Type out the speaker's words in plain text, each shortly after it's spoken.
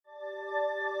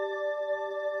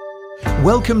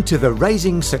Welcome to the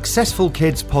Raising Successful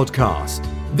Kids podcast.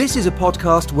 This is a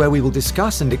podcast where we will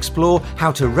discuss and explore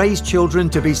how to raise children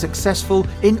to be successful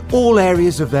in all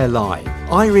areas of their life.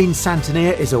 Irene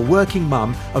Santonier is a working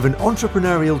mum of an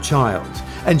entrepreneurial child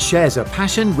and shares a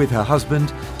passion with her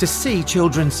husband to see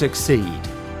children succeed.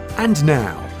 And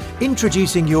now,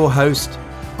 introducing your host,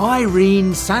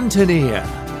 Irene Santonier.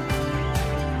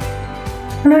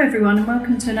 Hello everyone and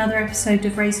welcome to another episode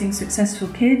of Raising Successful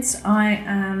Kids. I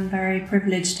am very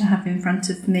privileged to have in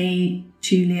front of me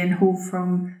Julian Hall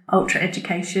from Ultra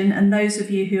Education, and those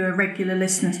of you who are regular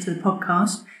listeners to the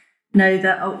podcast know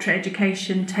that Ultra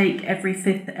Education take every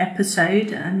fifth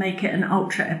episode and make it an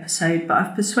Ultra episode, but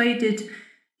I've persuaded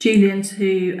Julian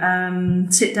to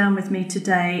sit down with me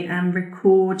today and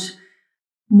record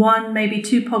one, maybe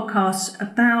two podcasts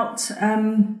about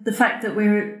the fact that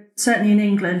we're certainly in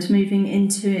England moving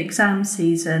into exam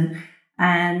season,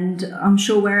 and I'm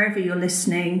sure wherever you're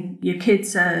listening, your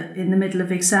kids are in the middle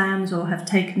of exams or have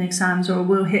taken exams or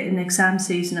will hit an exam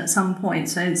season at some point.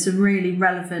 So it's a really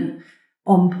relevant,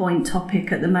 on-point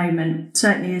topic at the moment,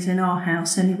 certainly is in our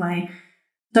house anyway.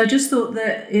 So I just thought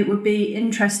that it would be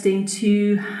interesting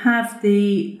to have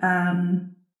the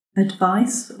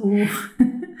advice or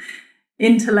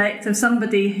intellect of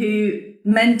somebody who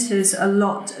mentors a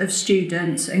lot of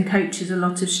students and coaches a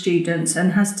lot of students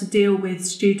and has to deal with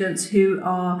students who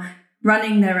are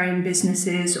running their own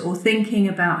businesses or thinking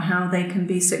about how they can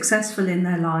be successful in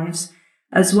their lives,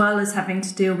 as well as having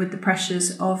to deal with the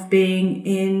pressures of being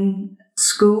in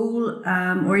school,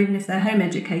 or even if they're home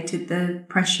educated, the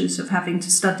pressures of having to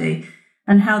study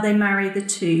and how they marry the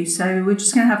two. So we're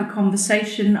just going to have a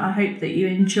conversation. I hope that you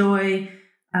enjoy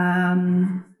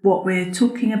what we're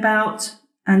talking about,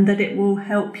 and that it will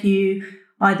help you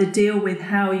either deal with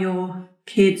how your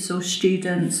kids or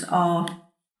students are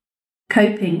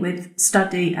coping with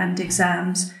study and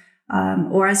exams,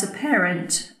 or as a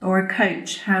parent or a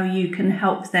coach, how you can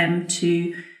help them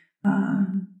to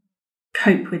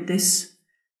cope with this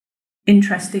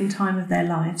interesting time of their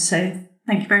lives. So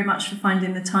thank you very much for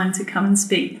finding the time to come and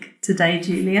speak today,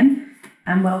 Julian,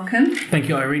 and welcome. Thank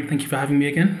you, Irene. Thank you for having me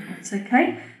again. That's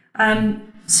okay.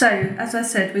 So, as I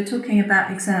said, we're talking about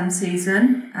exam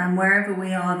season, and wherever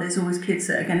we are, there's always kids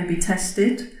that are going to be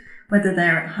tested, whether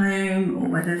they're at home or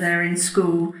whether they're in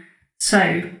school.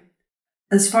 So,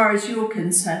 as far as you're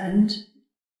concerned,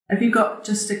 have you got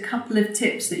just a couple of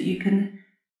tips that you can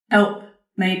help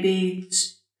maybe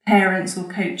parents or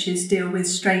coaches deal with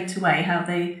straight away, how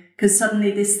they, because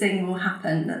suddenly this thing will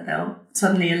happen, that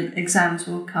suddenly exams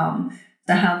will come.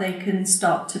 So how they can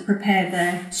start to prepare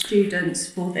their students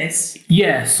for this?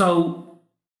 Yeah, so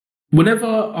whenever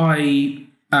I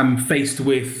am faced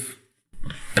with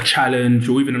a challenge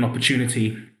or even an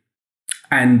opportunity,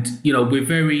 and, you know, we're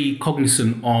very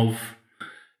cognizant of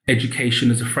education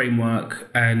as a framework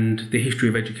and the history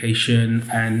of education,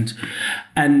 and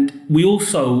we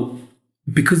also,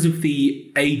 because of the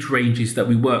age ranges that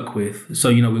we work with, so,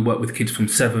 you know, we work with kids from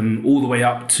 7 all the way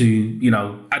up to, you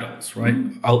know, adults, right?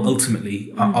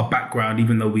 Ultimately, our background,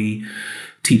 even though we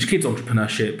teach kids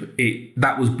entrepreneurship,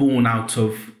 that was born out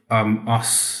of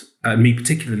us, me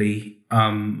particularly,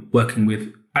 working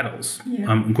with adults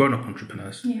and grown-up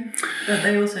entrepreneurs. Yeah, but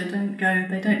they also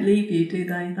they don't leave you, do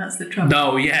they? That's the trouble.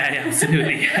 No, yeah,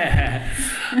 absolutely. Yeah.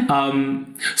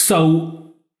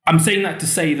 So I'm saying that to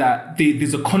say that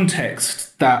there's a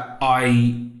context that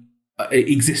I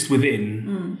exist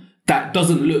within that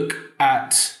doesn't look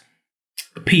at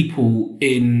people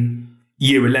in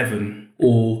year 11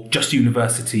 or just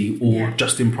university or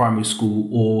just in primary school,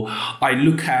 or I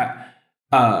look at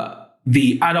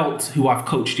the adult who I've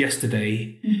coached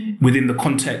yesterday within the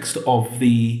context of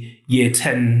the year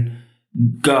 10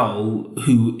 girl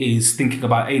who is thinking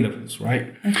about A-levels,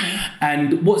 right? Okay.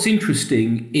 And what's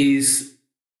interesting is,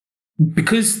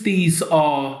 because these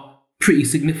are pretty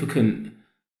significant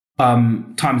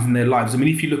times in their lives. I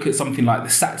mean, if you look at something like the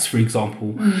SATs, for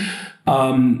example,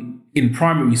 in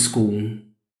primary school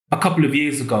a couple of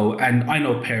years ago, and I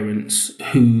know parents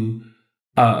who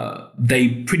they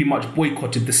pretty much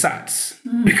boycotted the SATs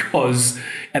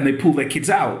and they pulled their kids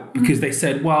out because they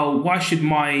said, well, why should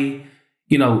my,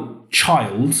 you know,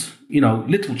 child, you know,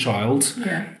 little child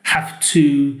have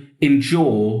to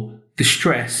endure the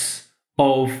stress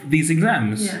of these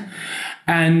exams?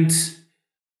 And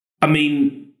I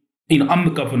mean, you know, I'm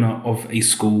the governor of a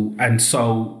school, and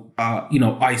so you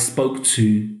know, I spoke to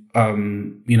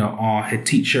you know, our head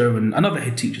teacher and other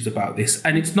head teachers about this,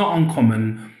 and it's not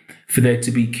uncommon for there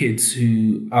to be kids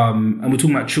who and we're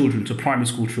talking about children, to primary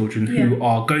school children who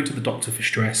are going to the doctor for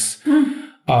stress,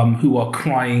 who are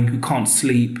crying, who can't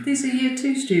sleep. These are year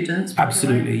 2 students. By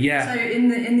Absolutely, the way. yeah. So in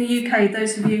the UK,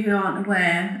 those of you who aren't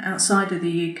aware, outside of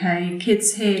the UK,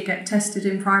 kids here get tested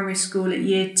in primary school at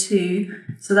year 2.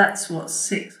 So that's what,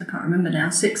 6? I can't remember now.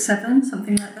 6, 7,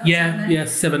 something like that. Yeah,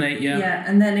 7, 8, yeah. Yeah,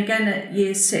 and then again at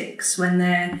year 6 when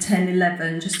they're 10,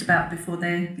 11, just about before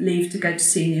they leave to go to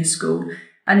senior school.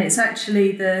 And it's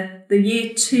actually the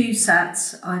year 2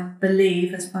 SATs, I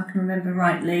believe, as I can remember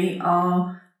rightly,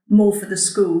 are more for the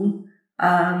school,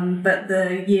 but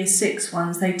the year 6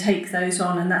 ones, they take those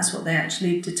on, and that's what they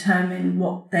actually determine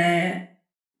what their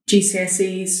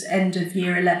GCSEs end of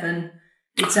year 11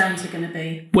 exams are going to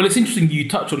be. Well, it's interesting you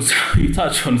touch on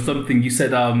something. You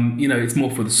said it's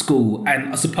more for the school,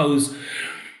 and I suppose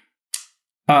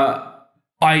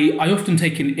I often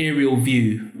take an aerial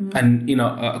view, and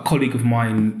a colleague of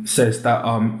mine says that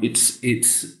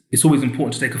it's always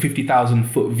important to take a 50,000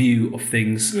 foot view of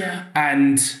things. Yeah.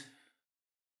 And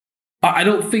I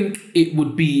don't think it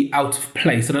would be out of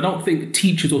place. And I don't think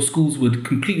teachers or schools would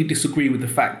completely disagree with the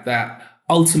fact that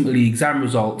ultimately exam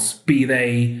results, be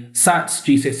they SATs,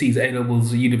 GCSEs,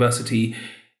 A-levels, university,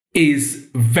 is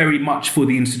very much for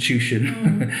the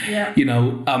institution. Yeah.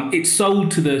 It's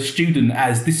sold to the student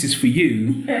as this is for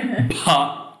you,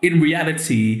 but in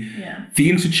reality, the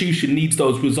institution needs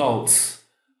those results.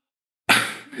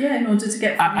 Yeah, in order to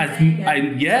get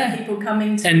people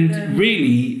coming to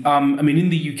really, in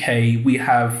the UK, we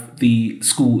have the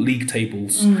school league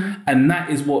tables, and that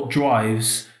is what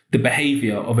drives the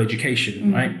behaviour of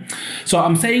education, right? So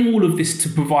I'm saying all of this to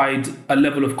provide a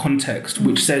level of context,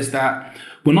 which says that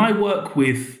when I work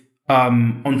with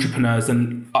entrepreneurs,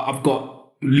 and I've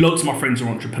got loads of my friends who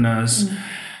are entrepreneurs,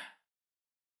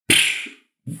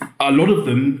 a lot of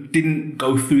them didn't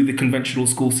go through the conventional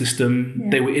school system.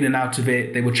 They were in and out of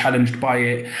it. They were challenged by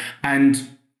it. And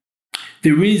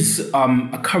there is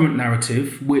a current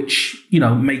narrative, which,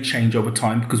 may change over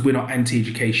time because we're not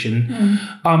anti-education.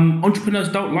 Entrepreneurs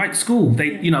don't like school.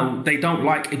 They don't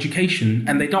like education,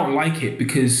 and they don't like it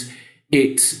because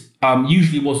it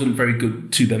usually wasn't very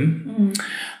good to them.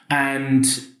 And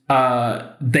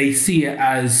they see it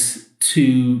as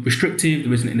too restrictive,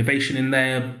 there isn't innovation in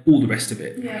there, all the rest of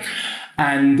it. Yeah.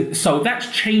 And so that's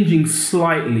changing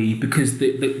slightly because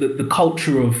the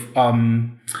culture of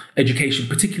education,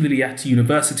 particularly at a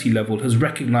university level, has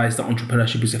recognised that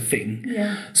entrepreneurship is a thing.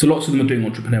 Yeah. So lots of them are doing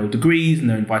entrepreneurial degrees, and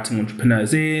they're inviting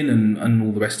entrepreneurs in and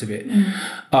all the rest of it.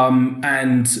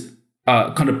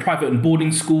 Kind of private and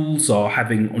boarding schools are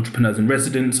having entrepreneurs in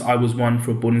residence. I was one for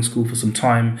a boarding school for some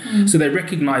time. So they're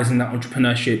recognising that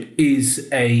entrepreneurship is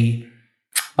a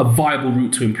viable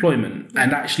route to employment,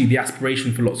 and actually the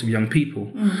aspiration for lots of young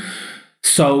people.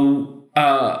 So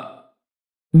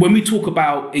when we talk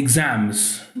about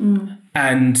exams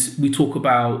and we talk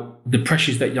about the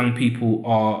pressures that young people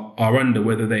are under,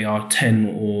 whether they are 10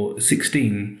 or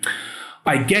 16,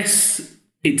 I guess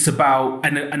it's about,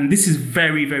 and this is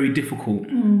very, very difficult.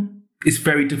 It's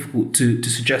very difficult to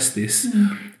suggest this,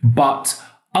 but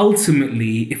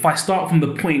ultimately, if I start from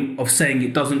the point of saying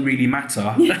it doesn't really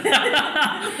matter,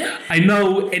 I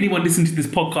know anyone listening to this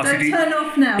podcast turn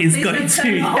off now. is going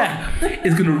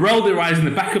to roll their eyes in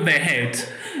the back of their head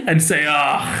and say,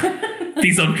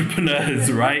 these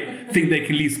entrepreneurs, right, think they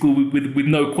can leave school with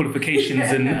no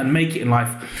qualifications and make it in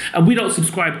life. And we don't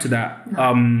subscribe to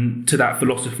that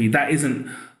philosophy. That isn't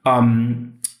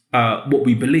what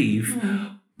we believe.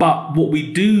 But what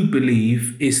we do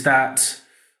believe is that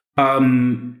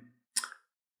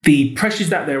the pressures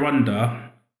that they're under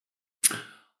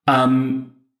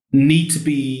need to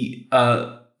be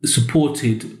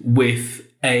supported with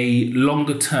a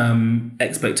longer term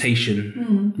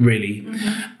expectation, really.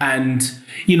 And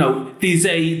there's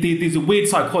a weird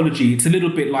psychology. It's a little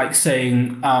bit like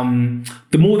saying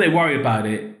the more they worry about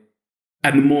it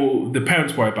and the more the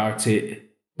parents worry about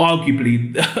it,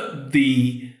 arguably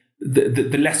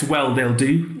the less well they'll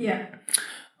do. Yeah.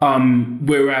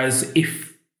 Whereas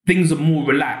if things are more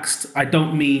relaxed, I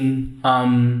don't mean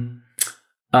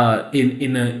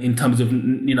in terms of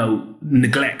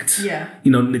neglect,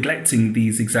 neglecting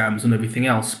these exams and everything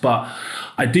else, but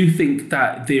I do think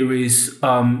that there is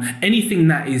anything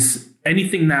that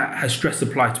has stress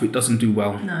applied to it doesn't do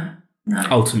well. No.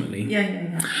 Ultimately.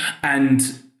 Yeah. And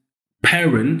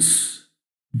parents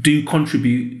do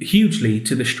contribute hugely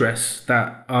to the stress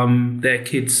that their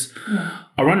kids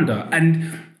are under.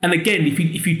 And again,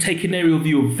 if you take an aerial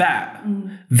view of that,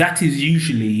 that is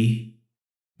usually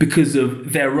because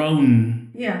of their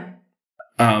own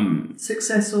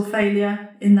success or failure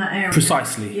in that area.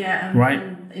 Precisely. Yeah.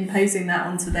 And imposing that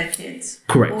onto their kids.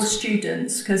 Correct. Or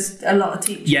students, because a lot of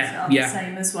teachers are the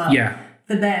same as well. Yeah.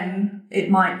 for them, it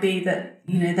might be that,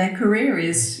 their career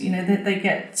is, that they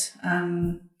get,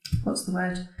 what's the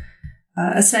word?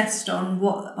 Assessed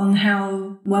on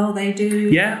how well they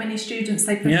do, how many students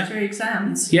they push through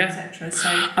exams, etc. So,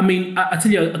 I mean, I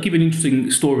tell you, I'll give you an interesting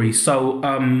story. So,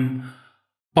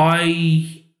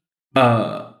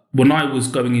 when I was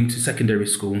going into secondary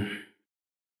school,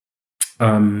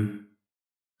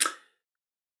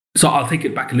 so I'll take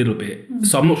it back a little bit.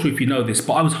 So I'm not sure if you know this,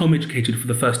 but I was home educated for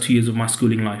the first 2 years of my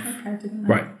schooling life. Okay, I didn't know.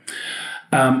 Right.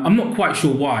 I'm not quite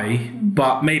sure why,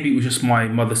 but maybe it was just my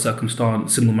mother's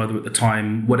circumstance, single mother at the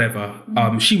time, whatever.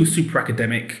 She was super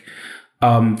academic.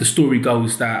 The story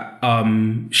goes that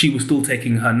she was still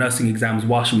taking her nursing exams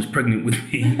while she was pregnant with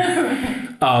me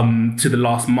to the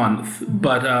last month.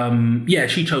 But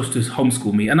she chose to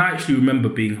homeschool me. And I actually remember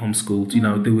being homeschooled.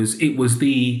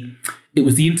 It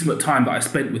was the intimate time that I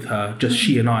spent with her, just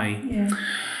she and I. Yeah.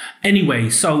 Anyway,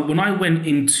 so when I went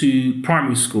into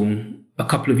primary school a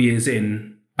couple of years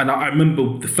in, and I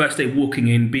remember the first day walking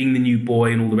in, being the new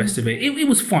boy and all the rest of it, it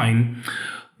was fine.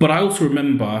 But I also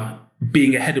remember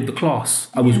being ahead of the class.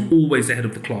 I was always ahead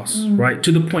of the class, right?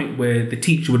 To the point where the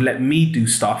teacher would let me do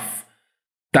stuff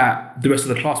that the rest of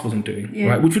the class wasn't doing,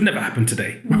 right? Which would never happen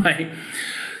today, right?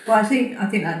 Well, I think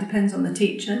that depends on the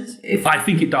teachers. I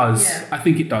think it does. Yeah. I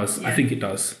think it does. Yeah. I think it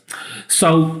does.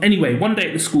 So anyway, one day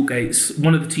at the school gates,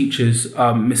 one of the teachers,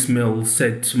 Miss Mills,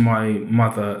 said to my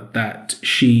mother that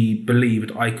she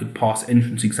believed I could pass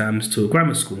entrance exams to a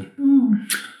grammar school.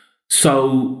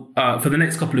 So for the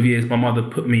next couple of years, my mother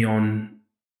put me on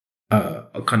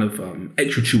a kind of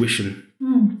extra tuition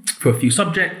for a few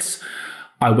subjects.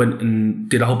 I went and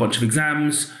did a whole bunch of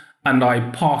exams, and I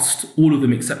passed all of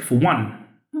them except for one.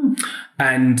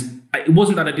 And it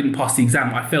wasn't that I didn't pass the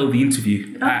exam, I failed the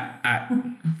interview at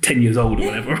 10 years old or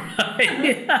whatever.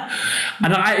 Right?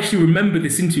 And I actually remember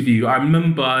this interview. I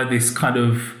remember this kind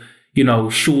of,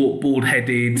 short,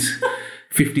 bald-headed,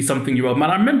 50-something-year-old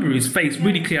man. I remember his face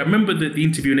really clear. I remember the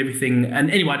interview and everything. And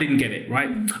anyway, I didn't get it,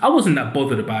 right? I wasn't that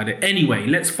bothered about it. Anyway,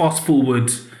 let's fast forward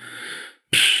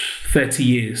 30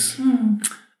 years.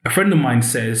 A friend of mine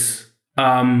says,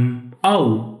 would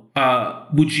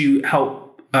you help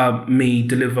me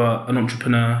deliver an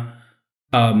entrepreneur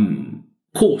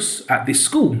course at this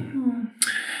school?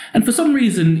 And for some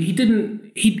reason,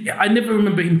 I never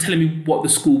remember him telling me what the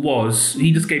school was.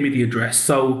 He just gave me the address.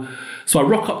 So I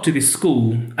rock up to this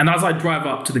school, and as I drive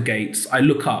up to the gates, I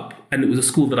look up, and it was a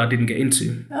school that I didn't get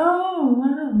into. Oh,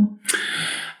 wow.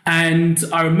 And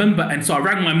I remember, and so I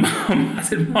rang my mum. I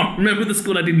said, Mum, remember the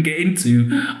school I didn't get into?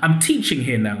 I'm teaching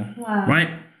here now, right?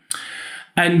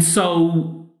 And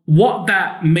so what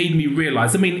that made me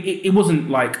realize, I mean, it wasn't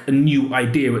like a new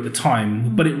idea at the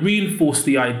time, but it reinforced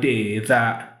the idea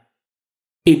that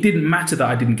it didn't matter that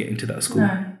I didn't get into that school.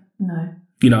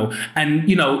 No. And,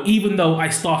 even though I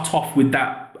start off with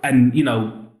that, and,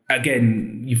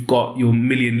 again, you've got your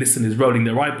million listeners rolling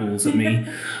their eyeballs at me,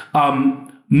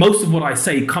 most of what I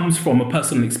say comes from a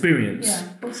personal experience. Yeah,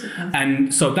 of course it does.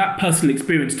 And so that personal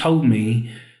experience told me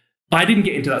I didn't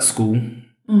get into that school.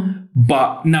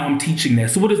 But now I'm teaching there.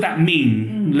 So what does that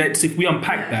mean? If we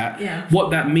unpack that, what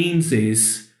that means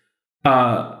is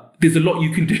there's a lot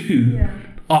you can do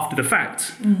after the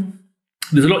fact.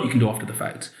 There's a lot you can do after the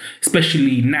fact,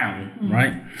 especially now,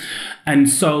 right? And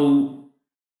so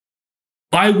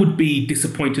I would be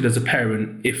disappointed as a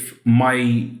parent if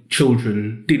my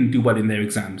children didn't do well in their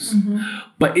exams.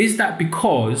 But is that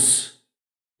because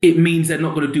it means they're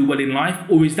not going to do well in life?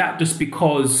 Or is that just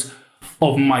because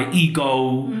of my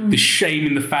ego, the shame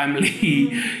in the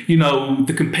family,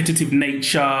 the competitive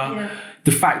nature,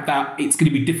 the fact that it's going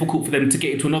to be difficult for them to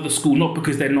get into another school, not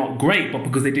because they're not great, but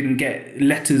because they didn't get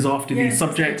letters after these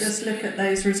subjects. They just look at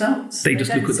those results. They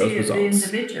just look at those results. The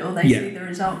individual, they see the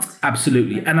results.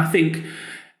 Absolutely. And I think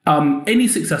any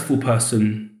successful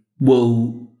person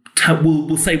will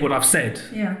say what I've said.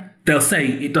 Yeah. They'll say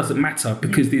it doesn't matter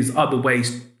because there's other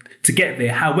ways to get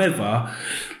there. However,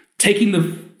 taking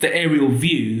the aerial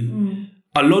view,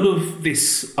 a lot of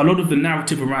the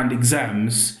narrative around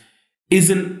exams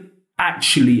isn't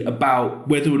actually about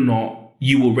whether or not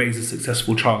you will raise a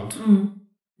successful child.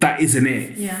 That isn't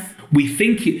it. Yeah. We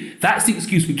think that's the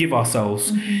excuse we give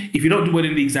ourselves. If you don't do well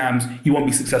in the exams, you won't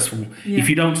be successful. If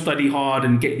you don't study hard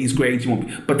and get these grades, you won't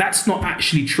be. But that's not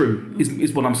actually true,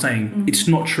 is what I'm saying. It's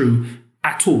not true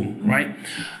at all, right?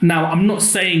 Now, I'm not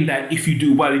saying that if you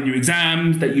do well in your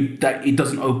exams, that it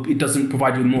doesn't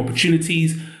provide you with more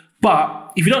opportunities.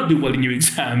 But if you don't do well in your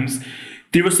exams,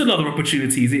 there are still other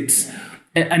opportunities.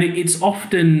 It's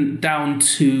often down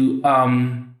to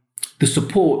the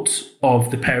support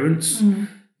of the parents,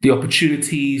 the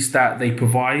opportunities that they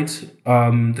provide,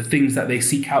 the things that they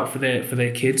seek out for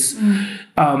their kids.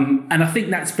 And I think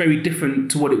that's very different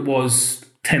to what it was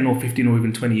 10 or 15 or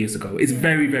even 20 years ago. It's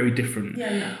very, very different.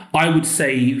 I would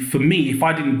say for me, if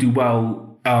I didn't do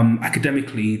well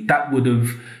academically, that would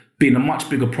have been a much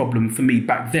bigger problem for me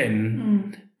back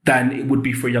then than it would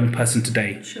be for a young person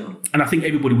today. Sure. And I think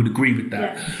everybody would agree with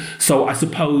that. So I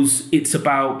suppose it's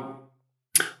about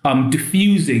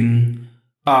diffusing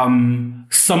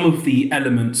some of the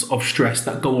elements of stress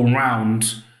that go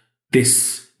around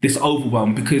this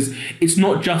overwhelm, because it's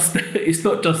not just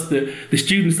the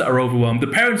students that are overwhelmed. The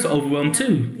parents are overwhelmed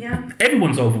too.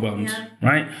 Everyone's overwhelmed,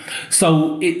 right?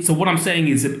 So what I'm saying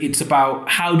is it's about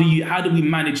how do we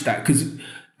manage that? Because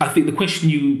I think the question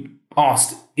you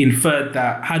asked inferred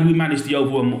that how do we manage the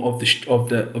overwhelm of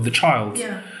the child?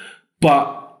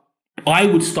 But I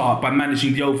would start by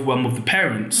managing the overwhelm of the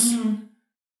parents.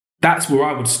 That's where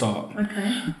I would start.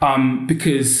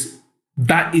 Because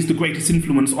that is the greatest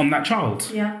influence on that child.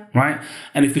 Right?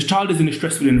 And if this child is in a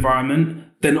stressful environment,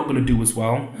 they're not going to do as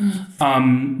well,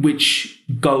 which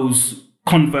goes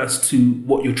converse to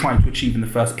what you're trying to achieve in the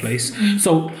first place.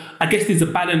 So I guess there's a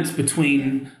balance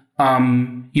between,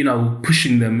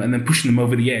 pushing them and then pushing them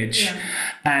over the edge.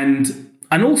 And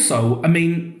also, I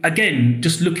mean, again,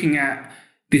 just looking at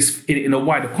this in a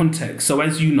wider context. So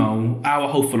as you know, our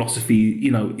whole philosophy,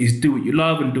 is do what you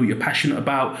love and do what you're passionate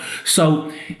about.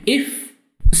 So if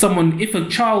a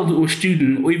child or a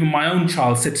student or even my own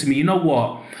child said to me, you know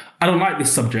what, I don't like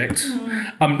this subject.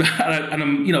 And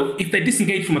I'm, if they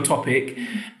disengage from a topic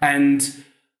and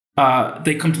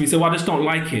they come to me and say, well, I just don't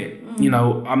like it.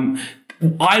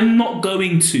 I'm not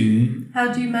going to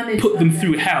How do you manage put them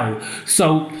through hell.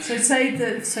 So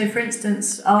for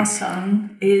instance, our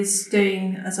son is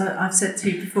doing, as I've said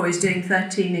to you before, he's doing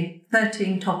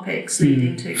 13 topics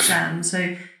leading to exams.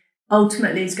 So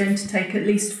ultimately he's going to take at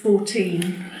least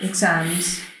 14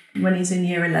 exams when he's in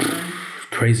year 11.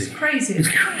 Crazy. It's crazy.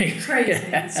 It's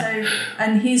crazy. So,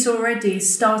 and he's already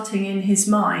starting in his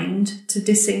mind to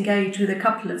disengage with a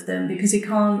couple of them because he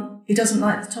doesn't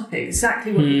like the topic.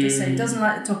 Exactly what you just said. He doesn't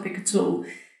like the topic at all.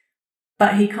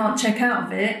 But he can't check out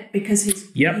of it because he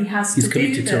has to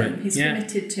do them. He's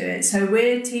committed to it. So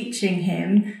we're teaching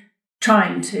him,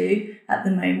 trying to, at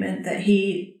the moment, that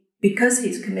because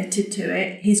he's committed to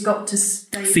it, he's got to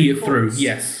see it through.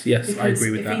 Yes, I agree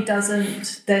with that. If he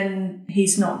doesn't, then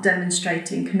he's not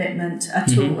demonstrating commitment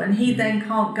at all. And he then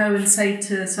can't go and say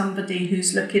to somebody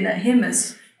who's looking at him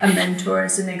as a mentor,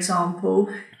 as an example,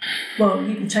 well,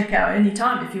 you can check out any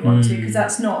time if you want to, because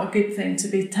that's not a good thing to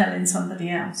be telling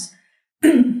somebody else.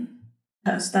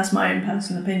 That's my own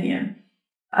personal opinion.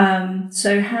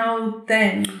 So how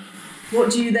then... What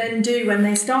do you then do when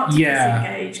they start to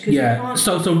disengage?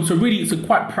 So really, so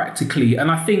quite practically,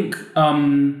 and I think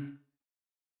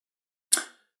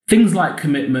things like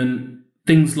commitment,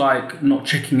 things like not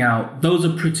checking out, those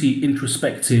are pretty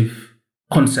introspective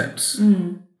concepts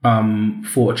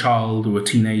for a child or a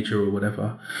teenager or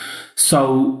whatever.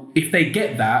 So if they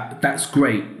get that, that's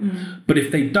great. But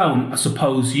if they don't, I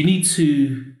suppose you need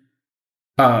to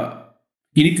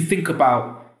think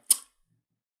about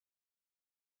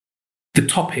the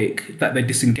topic that they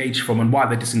disengage from and why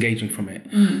they're disengaging from it.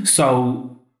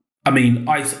 So, I mean,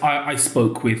 I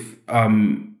spoke with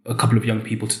a couple of young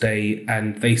people today,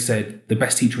 and they said the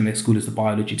best teacher in their school is the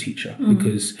biology teacher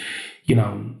because,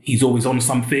 he's always on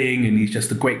something and he's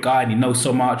just a great guy and he knows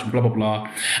so much and blah, blah, blah.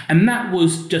 And that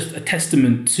was just a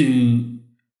testament to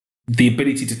the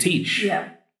ability to teach.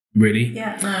 Really.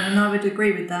 And I would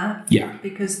agree with that.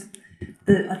 Because...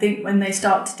 I think when they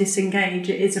start to disengage,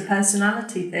 it is a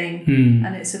personality thing,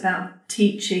 and it's about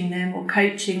teaching them or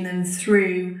coaching them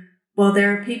through. Well,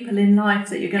 there are people in life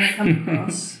that you're going to come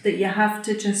across that you have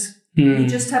to you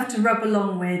just have to rub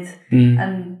along with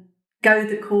and go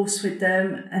the course with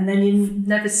them, and then you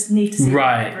never need to see them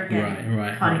ever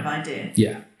again. Kind of idea.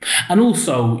 Yeah, and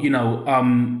also,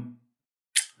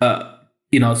 I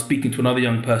was speaking to another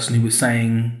young person who was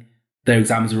saying their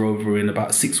exams are over in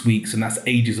about 6 weeks, and that's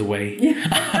ages away. And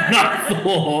I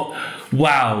thought,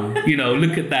 wow,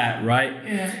 look at that,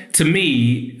 right? To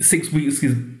me, 6 weeks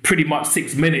is pretty much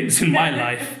 6 minutes in my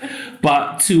life.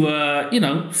 But to a,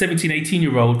 17,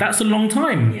 18-year-old, that's a long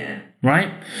time,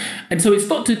 right? And so it's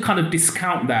not to kind of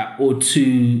discount that or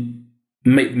to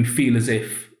make them feel as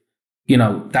if,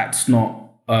 that's not...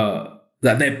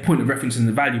 that their point of reference is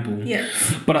invaluable.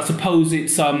 But I suppose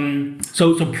it's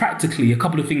so practically a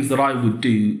couple of things that I would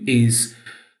do is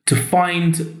to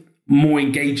find more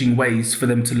engaging ways for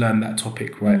them to learn that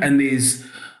topic, right? And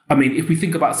if we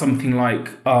think about something like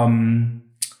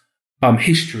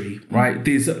history, right?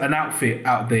 There's an outfit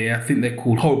out there, I think they're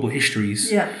called Horrible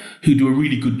Histories, Yeah. who do a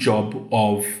really good job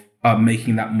of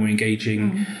making that more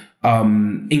engaging.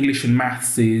 English and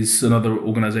Maths is another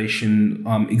organisation,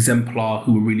 Exemplar,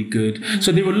 who are really good.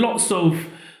 So there were lots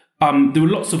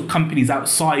of companies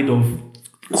outside of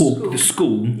the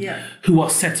school Yeah. who are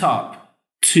set up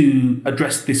to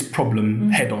address this problem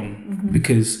head on,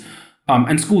 because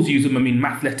and schools use them. I mean,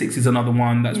 Mathletics is another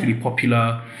one that's really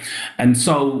popular, and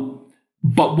so.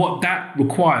 But what that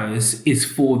requires is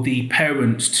for the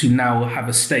parents to now have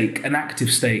a stake, an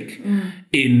active stake,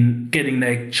 in getting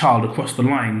their child across the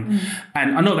line.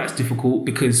 And I know that's difficult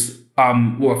because,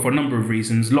 for a number of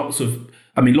reasons, lots of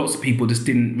people just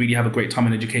didn't really have a great time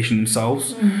in education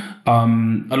themselves.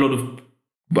 A lot of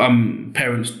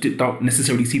parents don't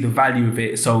necessarily see the value of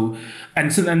it. So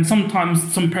then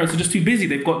sometimes some parents are just too busy.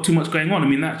 They've got too much going on. I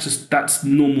mean, that's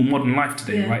normal modern life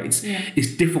today, right?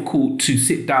 It's difficult to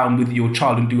sit down with your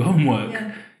child and do homework.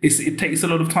 Yeah. It takes a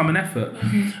lot of time and effort.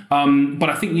 But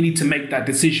I think you need to make that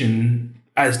decision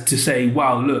as to say,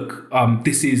 wow, look,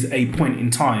 this is a point in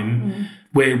time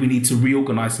where we need to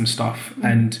reorganize some stuff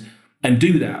and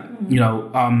do that.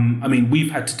 I mean,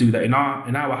 we've had to do that in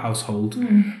our household.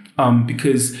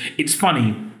 Because it's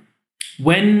funny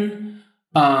when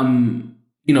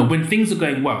when things are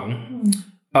going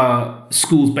well,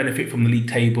 schools benefit from the league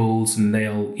tables and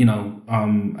they'll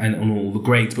and on all the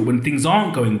grades. But when things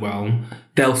aren't going well,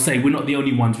 they'll say we're not the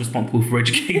only ones responsible for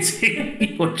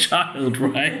educating your child,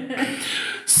 right?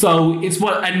 So it's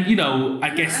I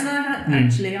guess.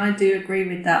 And I do agree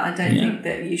with that. I don't think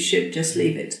that you should just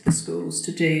leave it to the schools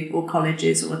to do, or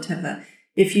colleges or whatever.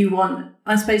 If you want,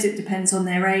 I suppose it depends on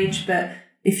their age, but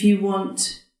if you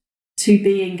want to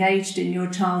be engaged in your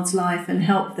child's life and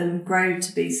help them grow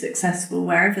to be successful,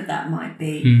 wherever that might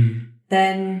be,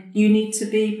 then you need to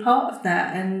be part of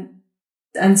that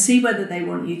and see whether they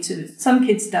want you to. Some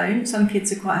kids don't. Some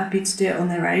kids are quite happy to do it on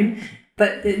their own.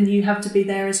 But then you have to be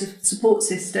there as a support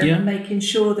system and making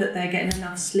sure that they're getting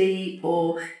enough sleep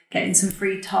or getting some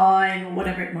free time or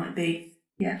whatever it might be.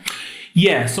 Yeah.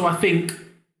 Yeah, so I think...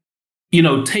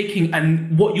 taking,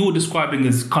 and what you're describing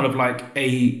is kind of like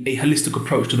a holistic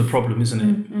approach to the problem, isn't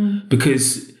it?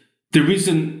 Because there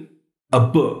isn't a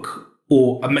book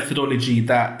or a methodology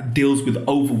that deals with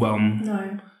overwhelm.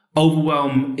 No.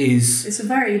 Overwhelm is... It's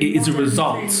a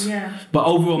result. Thing, But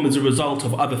overwhelm is a result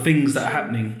of other things that are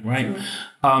happening, right? Sure.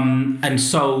 And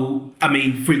so, I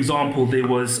mean, for example, there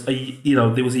was a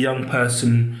young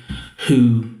person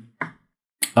who,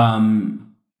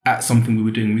 at something we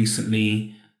were doing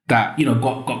recently, that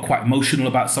got quite emotional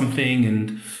about something,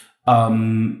 and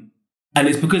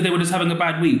it's because they were just having a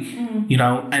bad week,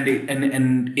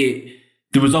 and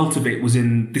the result of it was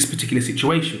in this particular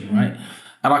situation, right?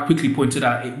 And I quickly pointed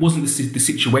out it wasn't the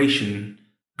situation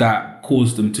that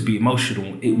caused them to be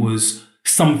emotional; it was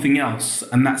something else,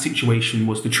 and that situation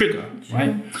was the trigger,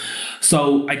 right?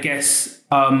 So I guess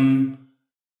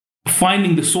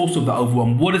finding the source of that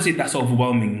overwhelm. What is it that's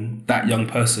overwhelming that young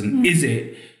person? Is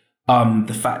it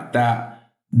the fact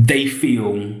that they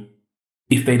feel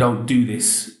if they don't do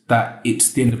this, that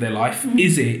it's the end of their life?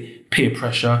 Is it peer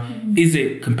pressure? Is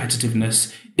it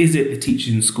competitiveness? Is it the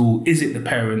teachers in school? Is it the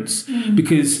parents?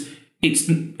 Because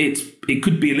it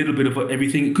could be a little bit of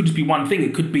everything. It could just be one thing.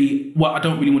 It could be, well, I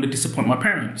don't really want to disappoint my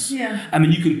parents. Yeah. And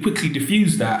then you can quickly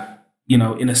diffuse that,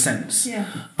 in a sense. Yeah.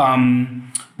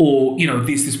 Or,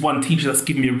 there's this one teacher that's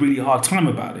giving me a really hard time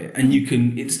about it. And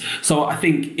so I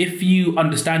think if you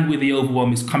understand where the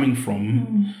overwhelm is coming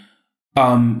from,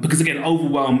 because again,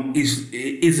 overwhelm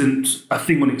isn't a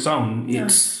thing on its own.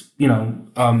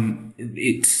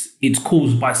 It's, it's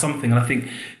caused by something. And I think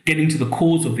getting to the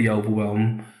cause of the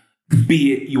overwhelm,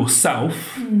 be it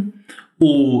yourself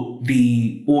or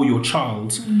your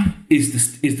child,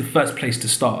 is the first place to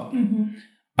start.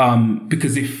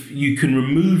 Because if you can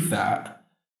remove that,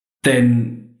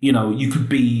 then, you could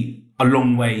be a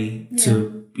long way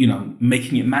to,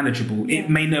 making it manageable. Yeah. It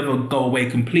may never go away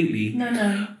completely.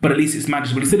 No. But at least it's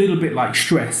manageable. It's a little bit like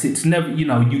stress. It's never, you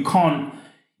can't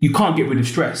get rid of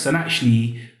stress. And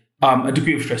actually, a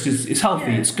degree of stress is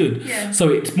healthy. It's good. Yeah. So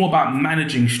it's more about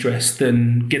managing stress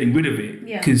than getting rid of it.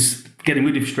 Because getting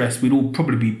rid of stress, we'd all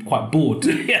probably be quite bored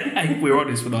if we're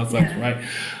honest with ourselves, right?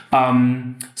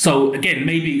 So again,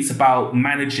 maybe it's about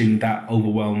managing that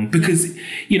overwhelm because,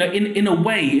 in a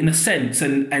way, in a sense,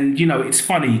 and it's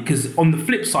funny because on the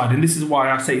flip side, and this is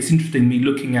why I say it's interesting me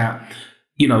looking at,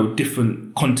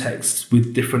 different contexts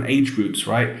with different age groups,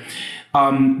 right?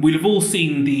 We'll have all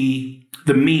seen the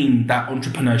meme that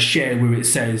entrepreneurs share where it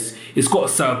says, it's got a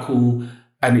circle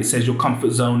and it says your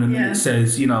comfort zone and then it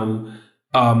says,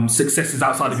 successes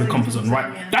outside of your comfort zone,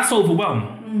 right? Yeah. That's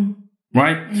overwhelm,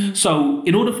 right? So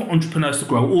in order for entrepreneurs to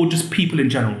grow, or just people in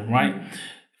general, right?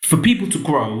 For people to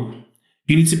grow,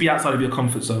 you need to be outside of your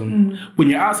comfort zone. When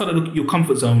you're outside of your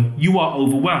comfort zone, you are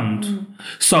overwhelmed.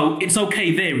 So it's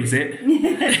okay there, is it?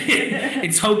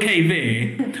 It's okay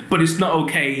there, but it's not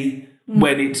okay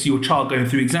when it's your child going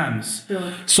through exams.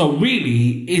 Sure. So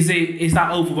really, is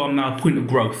that overwhelm now a point of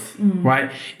growth, right?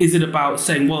 Is it about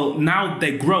saying, well, now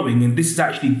they're growing and this is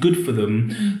actually good for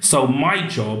them. So my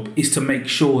job is to make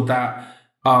sure that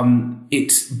I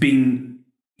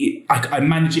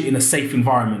manage it in a safe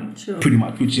environment, pretty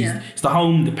much, which is it's the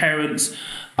home, the parents.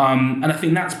 And I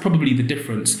think that's probably the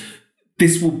difference.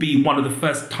 This will be one of the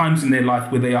first times in their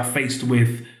life where they are faced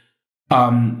with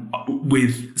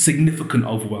significant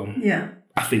overwhelm. Yeah.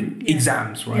 I think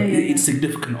exams, right? It's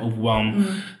significant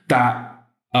overwhelm that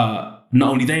not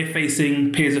only they're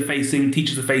facing, peers are facing,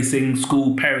 teachers are facing,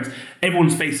 school, parents,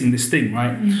 everyone's facing this thing,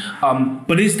 right?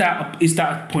 But is that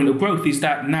a point of growth? Is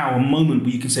that now a moment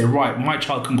where you can say, right, my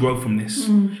child can grow from this.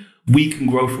 We can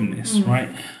grow from this, right?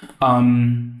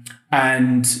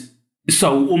 And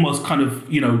so almost kind of,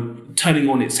 turning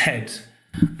on its head.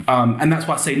 And that's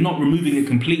why I say not removing it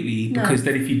completely, because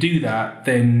then if you do that,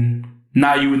 then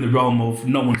now you're in the realm of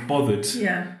no one's bothered,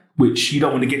 which you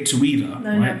don't want to get to either,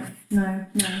 right? No.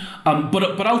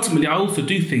 But ultimately, I also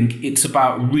do think it's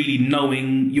about really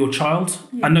knowing your child.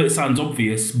 I know it sounds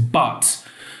obvious, but...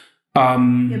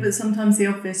 but sometimes the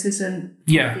obvious isn't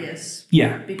obvious.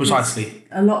 Yeah, precisely.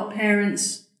 A lot of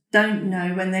parents don't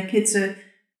know when their kids are...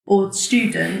 or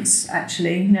students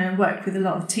actually, work with a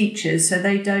lot of teachers, so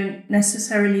they don't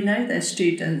necessarily know their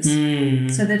students.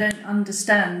 So they don't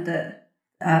understand that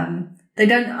they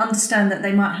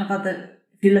might have other,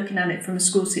 if you're looking at it from a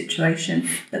school situation,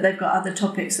 that they've got other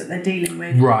topics that they're dealing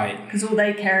with. Right. Because all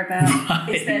they care about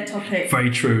is their topic.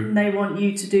 Very true. And they want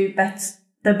you to do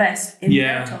the best in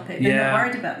their topic. They're not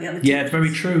worried about the other topics. Yeah, very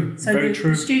true. So very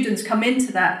the students come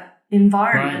into that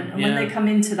environment, and when they come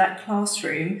into that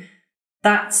classroom,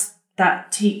 that's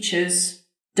that teacher's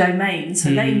domain.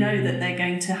 So they know that they're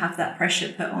going to have that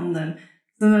pressure put on them.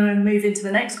 So when they move into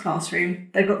the next classroom,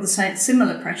 they've got the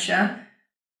similar pressure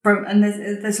and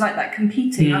there's like that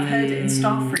competing. I've heard it in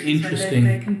staff rooms where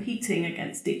they're competing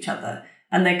against each other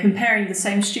and they're comparing the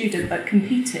same student but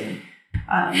competing.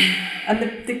 And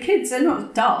the kids, they're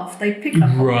not daft. They pick up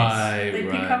on it. They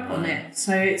pick up on it.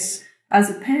 So it's,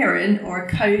 as a parent or a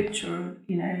coach or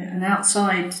an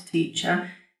outside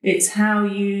teacher, it's how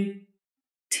you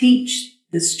teach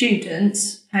the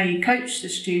students, how you coach the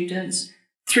students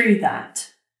through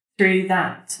that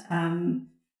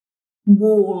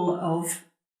wall of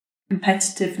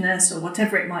competitiveness or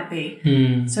whatever it might be,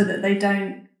 so that they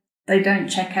don't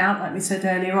check out, like we said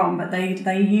earlier on, but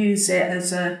they use it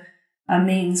as a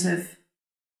means of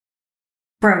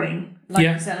growing, like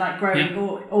you said, like growing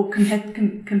or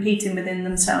competing within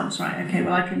themselves, right? Okay,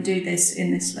 well, I can do this in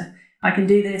this. I can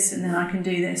do this, and then I can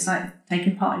do this, like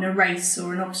taking part in a race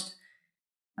or an obstacle.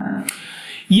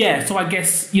 So I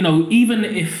guess, even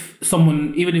if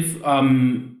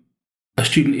a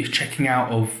student is checking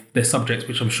out of their subjects,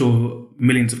 which I'm sure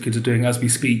millions of kids are doing as we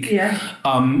speak,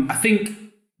 I think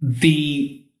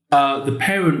the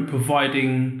parent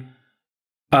providing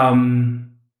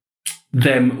them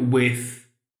with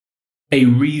a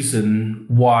reason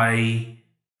why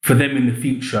for them in the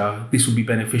future this will be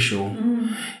beneficial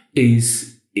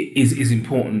is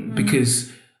important, because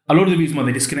a lot of the reason why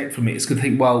they disconnect from it is because they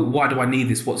think, well, why do I need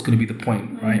this? What's going to be the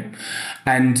point, right?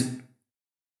 And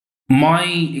my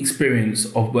experience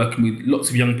of working with lots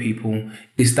of young people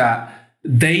is that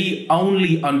they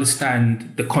only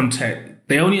understand the context.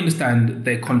 They only understand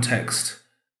their context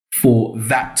for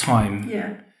that time.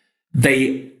 Yeah.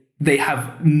 They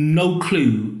have no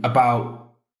clue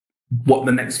about what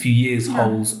the next few years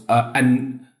holds,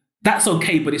 and that's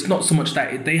okay, but it's not so much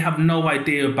that they have no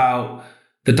idea about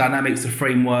the dynamics, the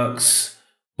frameworks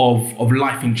of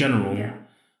life in general. Yeah.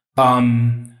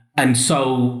 And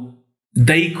so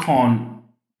they can't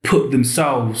put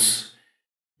themselves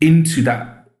into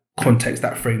that context,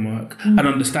 that framework, and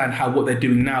understand how what they're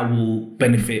doing now will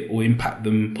benefit or impact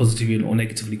them positively or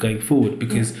negatively going forward,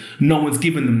 because no one's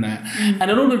given them that.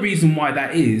 And another reason why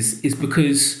that is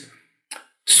because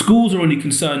schools are only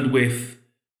concerned with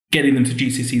getting them to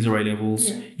GCSEs or A-levels.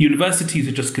 Yeah. Universities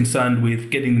are just concerned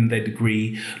with getting them their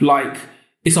degree. Like,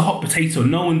 it's a hot potato.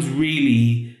 No one's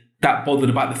really that bothered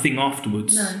about the thing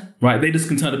afterwards. No. Right? They're just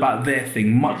concerned about their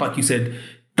thing. Much like you said,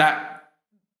 that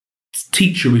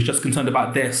teacher is just concerned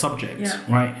about their subject. Yeah.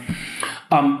 Right?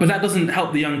 But that doesn't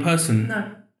help the young person.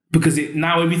 No. Because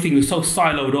now everything is so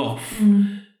siloed off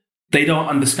they don't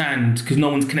understand because no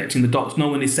one's connecting the dots. No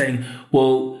one is saying,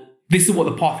 well, this is what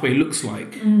the pathway looks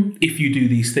like if you do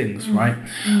these things, right?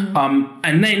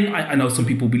 And then I know some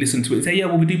people will be listening to it and say, yeah,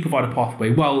 well, we do provide a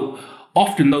pathway. Well,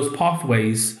 often those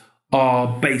pathways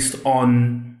are based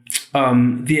on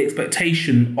the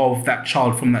expectation of that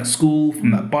child from that school,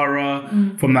 from that borough,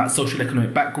 from that social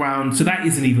economic background. So that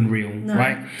isn't even real,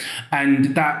 right?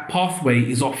 And that pathway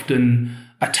is often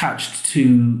attached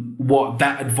to what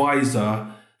that advisor's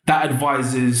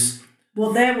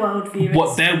what their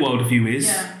worldview is.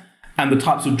 Yeah. And the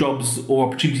types of jobs or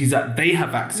opportunities that they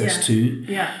have access to,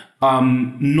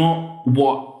 not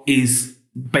what is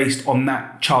based on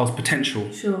that child's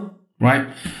potential. Sure. Right?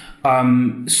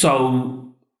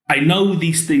 So I know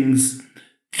these things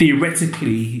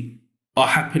theoretically are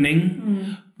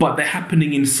happening, but they're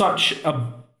happening in such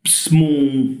a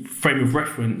small frame of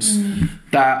reference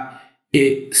that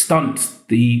it stunts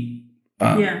the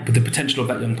potential of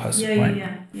that young person.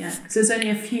 Yeah. Because there's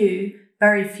only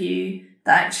very few,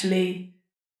 that actually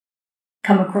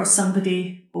come across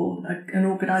somebody or an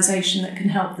organisation that can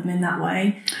help them in that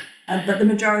way. But the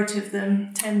majority of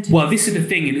them tend to... Well, this is the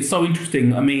thing, and it's so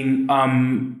interesting. I mean,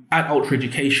 at Ultra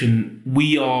Education,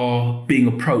 we are being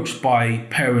approached by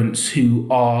parents who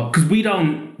are... Because we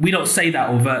don't say that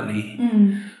overtly,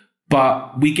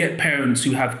 but we get parents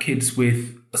who have kids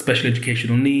with special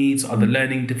educational needs, other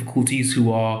learning difficulties,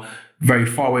 who are very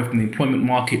far away from the employment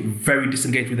market, very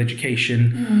disengaged with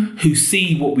education, who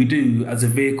see what we do as a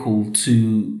vehicle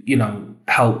to,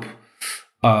 help.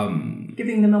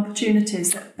 Giving them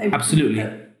opportunities that they absolutely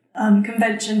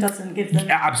convention doesn't give them.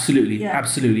 Absolutely.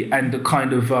 And the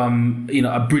kind of, a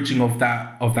bridging of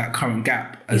that current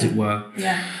gap, as it were.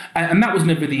 Yeah. And that was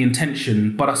never the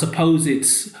intention, but I suppose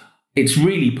it's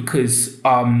really because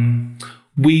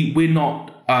we're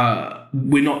not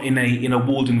in a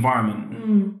walled environment.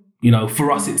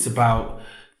 For us, it's about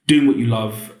doing what you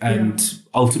love and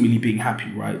ultimately being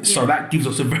happy, right? Yeah. So that gives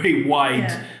us a very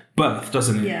wide berth,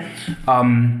 doesn't it? Yeah.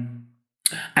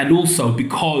 And also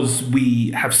because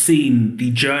we have seen the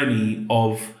journey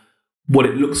of what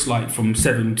it looks like from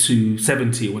 7 to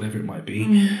 70 or whatever it might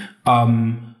be,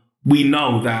 we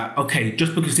know that, okay,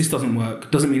 just because this doesn't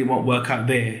work doesn't mean it won't work out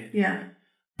there. Yeah.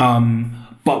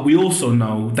 But we also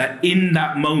know that in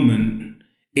that moment,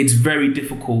 it's very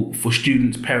difficult for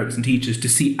students, parents and teachers to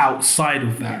see outside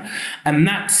of that. Yeah. And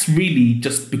that's really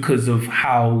just because of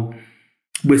how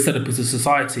we're set up as a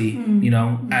society,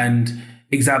 and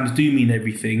exams do mean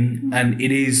everything. And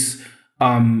it is,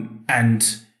 and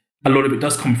a lot of it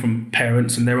does come from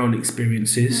parents and their own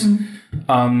experiences.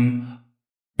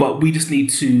 But we just need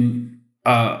to,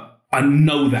 I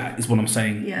know that is what I'm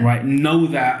saying, right? Know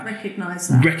that. Recognize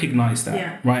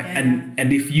that, right?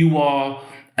 And if you are...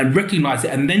 And recognize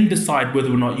it and then decide whether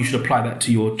or not you should apply that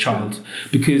to your child.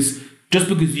 Because just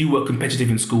because you were competitive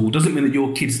in school doesn't mean that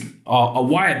your kids are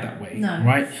wired that way,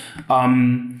 right?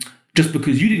 Just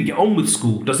because you didn't get on with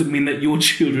school doesn't mean that your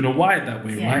children are wired that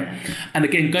way, right? And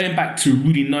again, going back to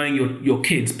really knowing your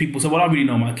kids, people say, well, I really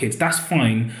know my kids. That's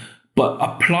fine. But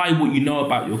apply what you know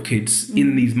about your kids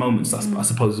in these moments, I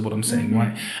suppose is what I'm saying,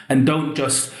 right? And don't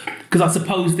just... Because I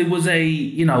suppose there was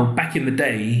back in the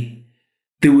day...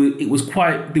 There was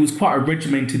quite a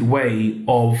regimented way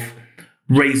of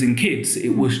raising kids.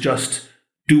 It was just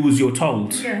do as you're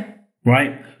told,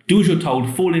 right? Do as you're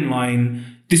told, fall in line.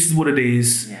 This is what it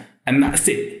is, and that's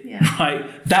it, right?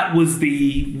 That was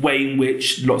the way in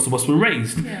which lots of us were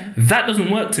raised. That doesn't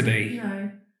work today.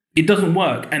 No. It doesn't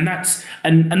work, and that's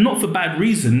and not for bad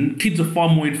reason. Kids are far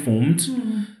more informed.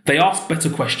 They ask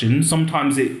better questions.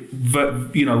 Sometimes it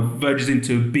verges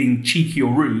into being cheeky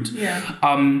or rude.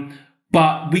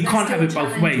 But we can't have it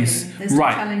both ways. They're still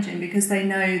challenging because they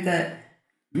know that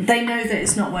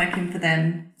it's not working for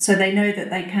them. So they know that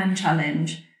they can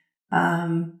challenge.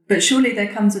 But surely there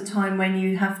comes a time when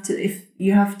you have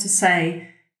to say,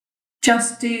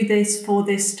 just do this for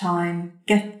this time,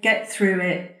 get through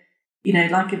it.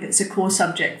 Like if it's a core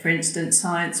subject, for instance,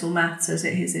 science or maths, as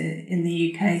it is in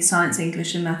the UK, science,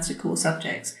 English and maths are core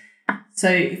subjects. So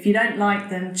if you don't like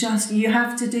them, you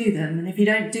have to do them. And if you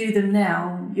don't do them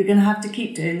now, you're going to have to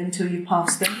keep doing them until you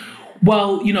pass them.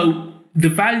 Well, the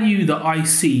value that I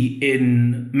see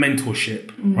in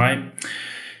mentorship, right,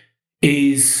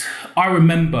 is I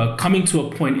remember coming to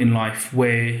a point in life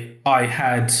where I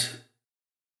had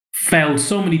failed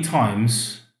so many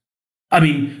times. I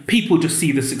mean, people just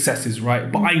see the successes,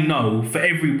 right? But I know for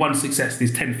every one success,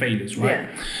 there's 10 failures, right?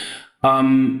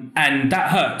 And that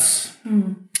hurts.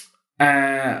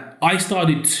 I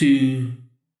started to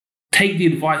take the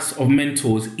advice of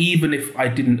mentors, even if I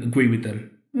didn't agree with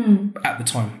them at the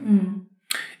time.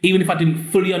 even if I didn't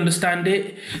fully understand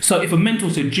it. So if a mentor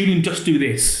said, Julian, just do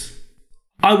this,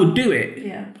 I would do it.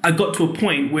 Yeah. I got to a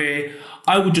point where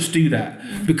I would just do that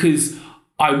because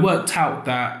I worked out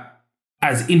that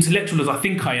as intellectual as I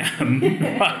think I am,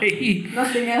 right?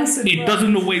 Nothing else would it work.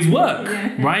 doesn't always work,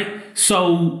 Yeah. right?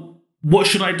 So what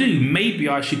should I do? Maybe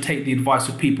I should take the advice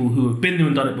of people who have been there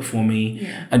and done it before me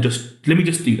and let me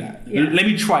just do that. Yeah. Let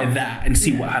me try that and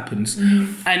see what happens.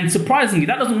 And surprisingly,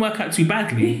 that doesn't work out too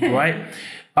badly, right?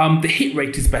 The hit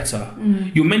rate is better.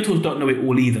 Your mentors don't know it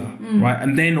all either, right?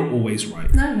 And they're not always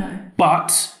right. No.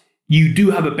 But you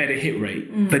do have a better hit rate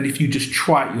than if you just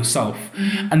try it yourself.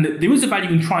 And there is a value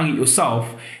in trying it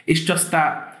yourself. It's just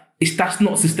that that's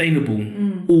not sustainable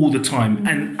all the time.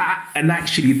 And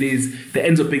actually there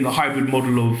ends up being a hybrid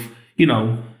model of,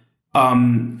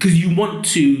 because you want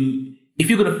to, if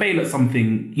you're going to fail at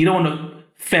something, you don't want to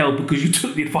fail because you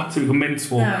took the advice of your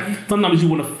mentor. No. Sometimes you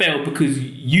want to fail because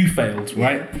you failed,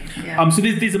 right? Yeah. So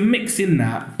there's a mix in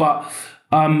that, but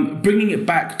bringing it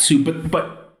back to,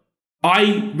 but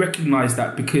I recognize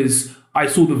that because I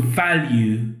saw the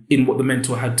value in what the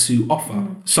mentor had to offer.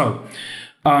 So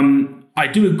I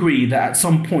do agree that at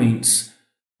some points,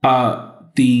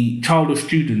 the child or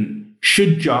student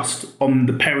should just, on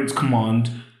the parent's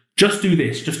command, just do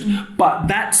this. But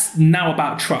that's now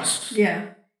about trust. Yeah.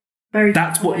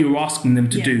 That's what you're asking them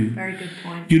to do. Very good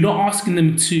point. You're not asking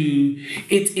them to.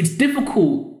 It's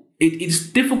difficult. It's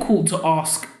difficult to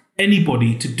ask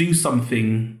anybody to do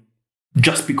something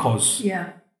just because.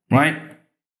 Yeah. Right?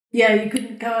 Yeah, you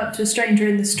couldn't go up to a stranger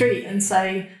in the street and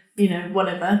say,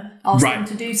 whatever, ask them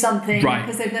to do something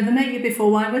because they've never met you before.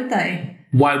 Why would they?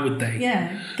 Why would they?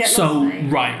 Yeah. So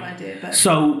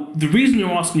the reason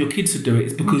you're asking your kids to do it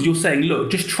is because you're saying,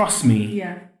 look, just trust me.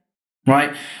 Yeah.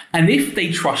 Right? And if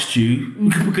they trust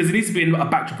you, because it needs to be a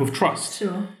backdrop of trust.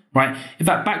 Sure. Right? If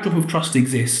that backdrop of trust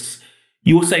exists,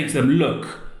 you're saying to them,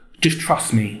 look, just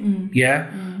trust me.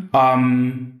 Yeah?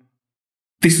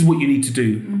 This is what you need to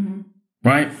do.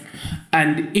 Right?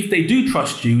 And if they do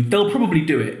trust you, they'll probably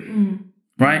do it.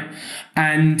 Right?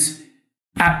 And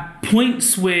at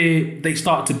points where they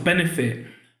start to benefit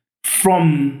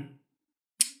from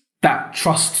that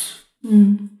trust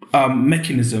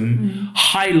mechanism,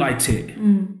 highlight it.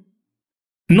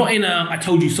 Not in a I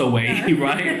told you so way,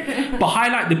 right? But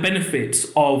highlight the benefits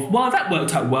of, well, that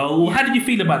worked out well. How did you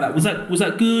feel about that? Was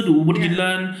that good? Or what did you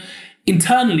learn?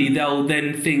 Internally, they'll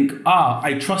then think,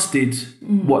 I trusted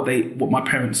what my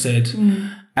parents said.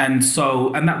 And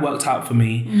that worked out for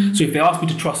me. So if they ask me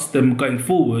to trust them going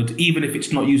forward, even if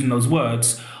it's not using those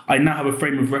words, I now have a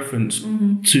frame of reference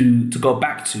to go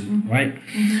back to, right?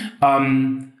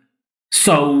 And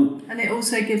it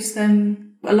also gives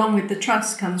them, along with the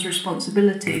trust comes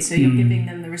responsibility. So you're giving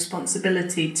them the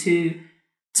responsibility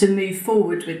to move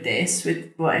forward with this,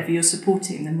 with whatever you're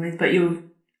supporting them with, but you're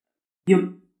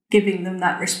giving them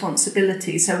that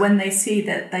responsibility. So when they see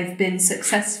that they've been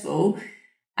successful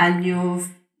and you've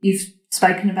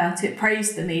spoken about it,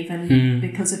 praised them even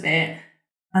because of it,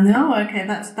 and then, okay,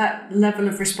 that's that level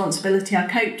of responsibility. I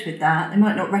coped with that. They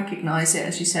might not recognise it,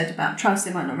 as you said about trust.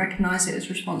 They might not recognise it as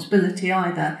responsibility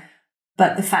either.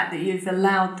 But the fact that you've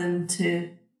allowed them to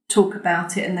talk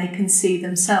about it and they can see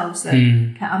themselves that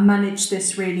I managed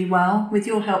this really well with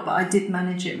your help, but I did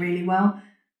manage it really well.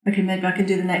 Okay, maybe I can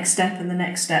do the next step and the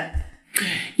next step.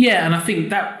 Yeah, and I think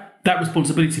that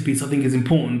responsibility piece I think is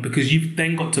important because you've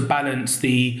then got to balance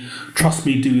the trust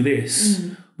me, do this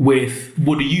with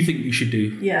what do you think you should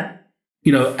do? Yeah.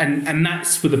 And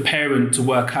that's for the parent to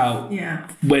work out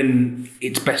when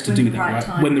it's best to do that,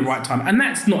 right? When the right time. And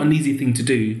that's not an easy thing to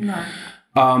do. No.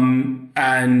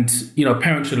 And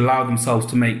parents should allow themselves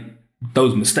to make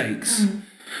those mistakes.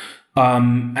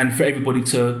 And for everybody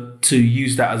to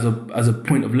use that as a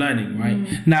point of learning,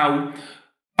 right? Now,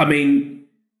 I mean,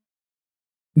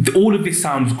 all of this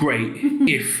sounds great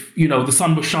if the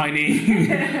sun was shining,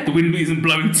 the wind isn't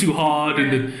blowing too hard,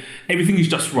 and everything is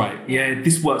just right. Yeah,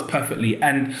 this works perfectly.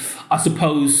 And I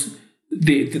suppose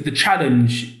the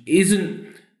challenge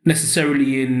isn't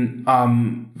necessarily in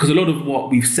because a lot of what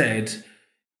we've said,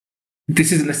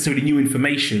 this isn't necessarily new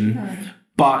information,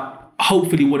 but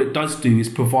hopefully what it does do is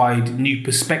provide new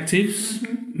perspectives,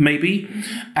 maybe.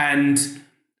 And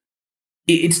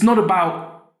it's not about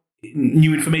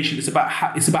new information, it's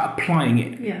about applying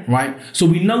it, right? So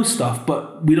we know stuff,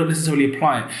 but we don't necessarily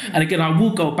apply it. And again, I will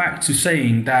go back to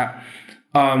saying that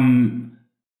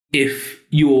if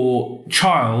your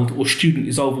child or student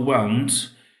is overwhelmed,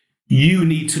 you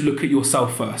need to look at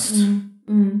yourself first.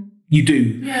 You do.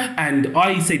 Yeah. And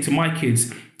I say to my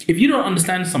kids, if you don't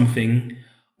understand something,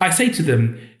 I say to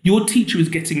them, your teacher is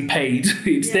getting paid.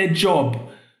 It's their job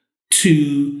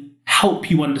to help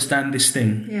you understand this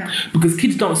thing. Yeah. Because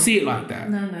kids don't see it like that.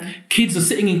 No. Kids are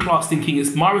sitting in class thinking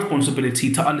it's my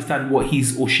responsibility to understand what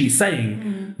he's or she's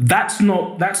saying. That's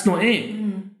not it.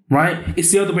 Right?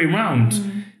 It's the other way around.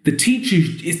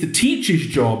 It's the teacher's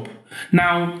job.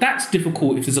 Now, that's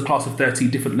difficult if there's a class of 30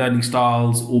 different learning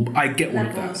styles, or I get all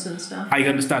of that. And stuff. I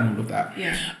understand all of that.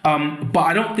 Yeah. But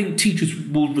I don't think teachers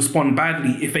will respond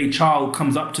badly if a child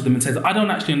comes up to them and says, I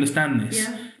don't actually understand this.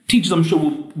 Yeah. Teachers, I'm sure,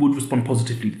 would respond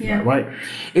positively to that, right?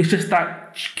 It's just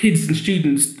that kids and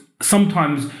students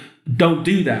sometimes don't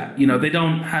do that. You know, they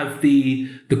don't have the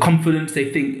confidence. They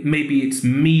think maybe it's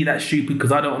me that's stupid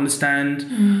because I don't understand.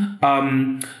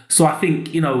 So I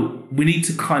think, you know, we need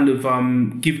to kind of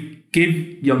give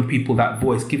young people that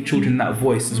voice, give children that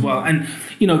voice as well. And,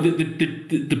 you know,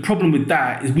 the problem with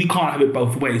that is we can't have it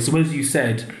both ways. So as you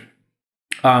said,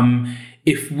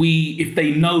 if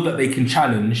they know that they can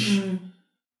challenge,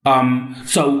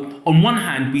 so on one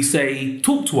hand we say,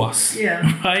 talk to us,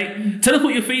 right? Tell us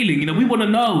what you're feeling. You know, we want to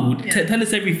know. Tell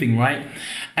us everything, right?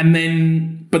 And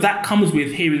then, but that comes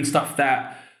with hearing stuff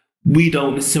that we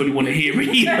don't necessarily want to hear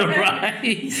either,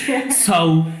 right?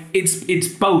 So it's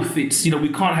both. It's, you know, we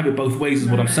can't have it both ways is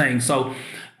what I'm saying. So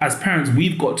as parents,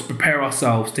 we've got to prepare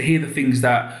ourselves to hear the things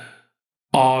that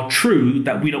are true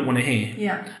that we don't want to hear.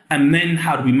 Yeah. And then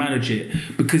how do we manage it?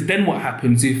 Because then what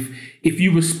happens if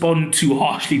you respond too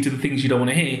harshly to the things you don't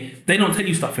want to hear, they don't tell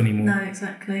you stuff anymore. No,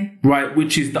 exactly. Right,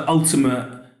 which is the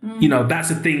ultimate, you know, that's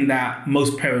the thing that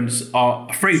most parents are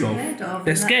afraid of.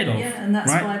 They're scared of. Yeah, and that's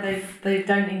why they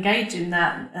don't engage in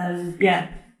that.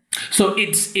 So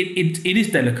it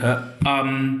is delicate,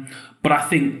 but I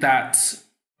think that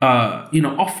you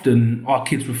know, often our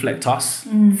kids reflect us,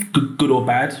 good or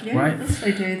bad, right? Yes,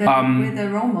 they do. We're their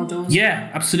role models.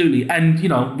 Yeah, absolutely. And, you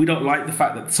know, we don't like the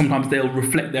fact that sometimes they'll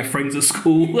reflect their friends at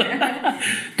school.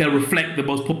 They'll reflect the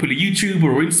most popular YouTuber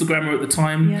or Instagrammer at the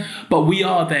time. Yeah. But we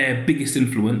are their biggest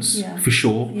influence, for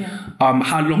sure. Yeah.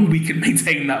 How long we can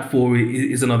maintain that for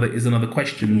is another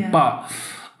question. Yeah. But,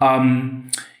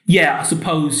 I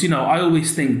suppose, you know, I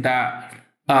always think that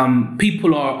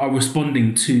people are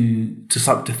responding to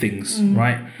things,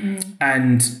 right?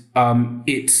 And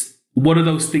it's what are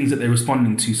those things that they're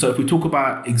responding to? So if we talk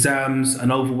about exams and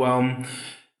overwhelm,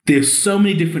 there's so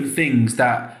many different things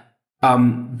that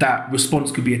that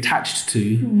response could be attached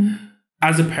to.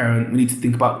 As a parent, we need to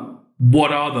think about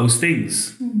what are those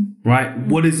things, right?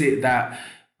 What is it that?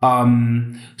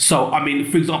 So I mean,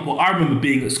 for example, I remember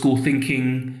being at school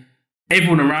thinking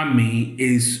everyone around me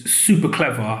is super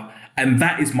clever. And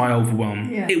that is my overwhelm.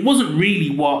 Yeah. It wasn't really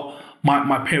what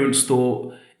my parents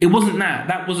thought. It wasn't that.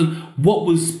 That wasn't what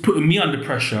was putting me under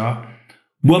pressure.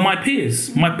 Were my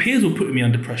peers. My peers were putting me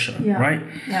under pressure, right?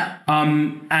 Yeah.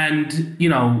 And, you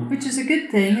know... Which is a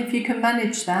good thing if you can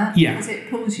manage that. Yeah. Because it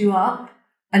pulls you up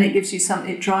and it gives you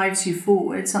something, it drives you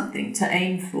forward, something to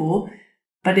aim for.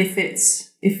 But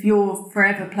if you're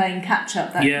forever playing catch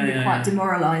up, that can be quite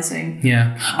demoralising.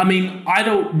 Yeah. I mean, I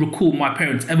don't recall my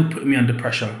parents ever putting me under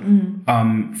pressure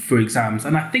for exams.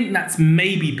 And I think that's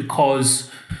maybe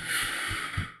because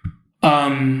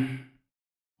I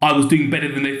was doing better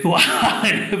than they thought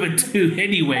I'd ever do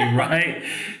anyway, right?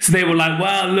 So they were like,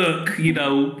 well, look, you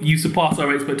know, you surpassed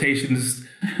our expectations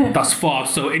thus far,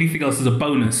 so anything else is a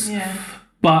bonus. Yeah.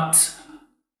 But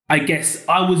I guess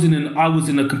I was in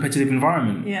a competitive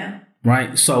environment. Yeah.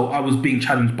 Right. So I was being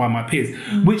challenged by my peers,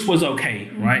 which was okay.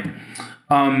 Right.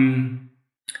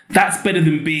 That's better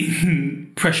than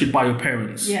being pressured by your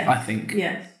parents. Yes. I think.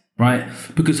 Yes. Right.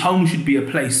 Yes. Because home should be a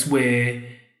place where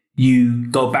you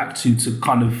go back to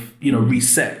kind of, you know,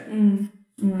 reset.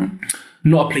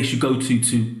 Not a place you go to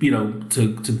you know,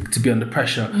 to be under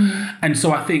pressure. And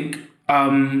so I think,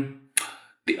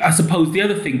 I suppose the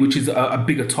other thing, which is a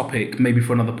bigger topic, maybe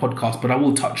for another podcast, but I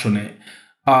will touch on it.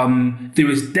 There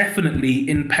is definitely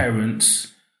in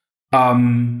parents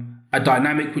a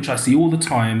dynamic which I see all the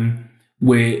time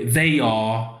where they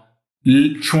are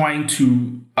trying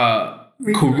to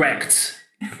correct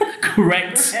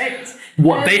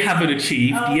what they haven't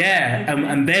achieved,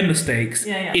 and their mistakes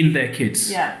in their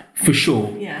kids, for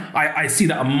sure. Yeah. I see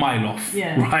that a mile off,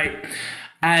 right?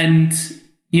 And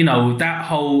you know, that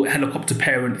whole helicopter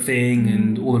parent thing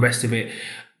and all the rest of it.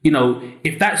 You know,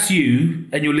 if that's you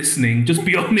and you're listening, just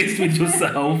be honest with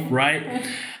yourself, right?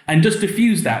 And just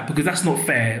diffuse that, because that's not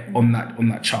fair on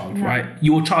that child, right?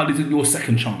 Your child isn't your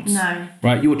second chance. No.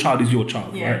 Right? Your child is your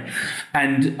child, right?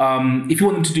 And if you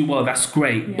want them to do well, that's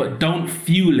great. But don't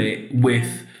fuel it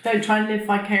with... Don't try and live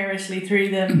vicariously through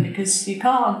them, because you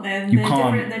can't. They're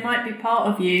different. They might be part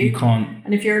of you. You can't.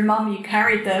 And if you're a mum, you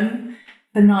carried them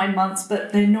for 9 months,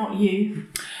 but they're not you.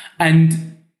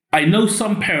 And I know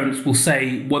some parents will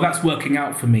say, well, that's working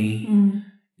out for me.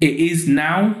 It is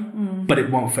now, but it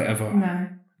won't forever. No.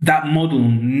 That model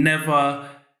never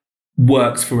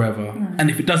works forever. No. And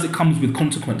if it does, it comes with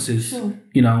consequences, sure.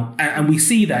 you know, and we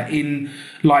see that in,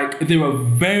 like, there are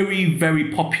very,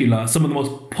 very popular, some of the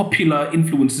most popular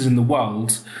influencers in the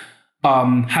world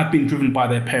have been driven by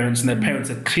their parents, and their parents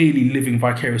are clearly living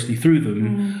vicariously through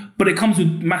them. But it comes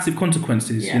with massive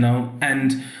consequences, you know,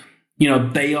 and, you know,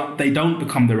 they don't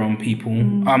become their own people.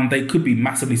 They could be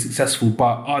massively successful,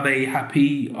 but are they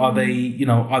happy? Are they, you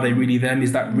know, are they really them?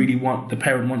 Is that really what the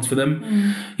parent wants for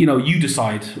them? You know, you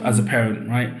decide as a parent,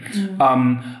 right?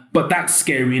 But that's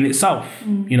scary in itself,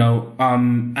 you know,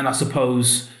 and I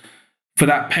suppose for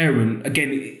that parent,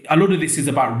 again, a lot of this is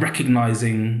about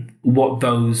recognizing what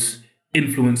those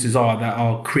influences are that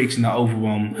are creating that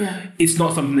overwhelm. It's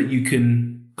not something that you can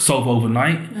solve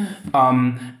overnight.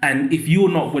 And if you're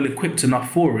not well equipped enough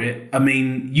for it, I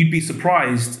mean, you'd be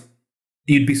surprised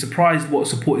what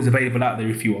support is available out there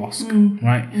if you ask,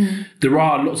 right? There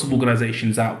are lots of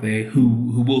organizations out there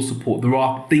who will support. There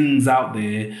are things out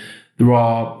there. There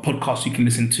are podcasts you can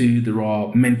listen to. There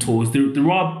are mentors.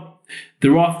 There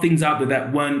are things out there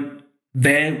that weren't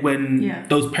there when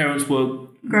those parents were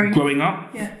growing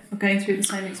up. Or going through the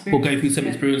same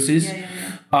experiences.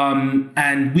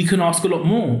 And we can ask a lot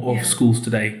more of schools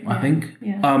today, I think.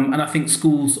 And I think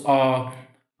schools are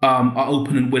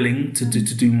open and willing to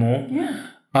do more.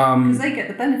 Because they get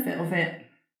the benefit of it.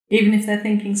 Even if they're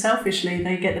thinking selfishly,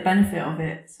 they get the benefit of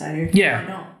it. So why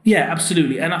not? Yeah,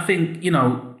 absolutely. And I think, you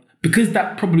know, because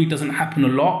that probably doesn't happen a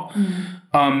lot,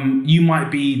 you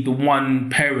might be the one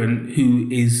parent who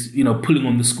is, you know, pulling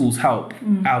on the school's help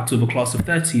out of a class of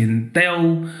 30, and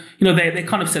they'll, you know, they're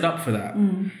kind of set up for that.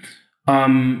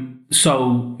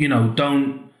 So, you know,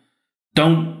 don't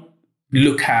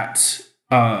look at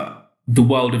the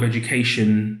world of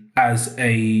education as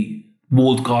a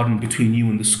walled garden between you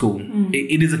and the school.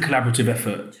 It is a collaborative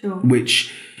effort,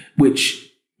 which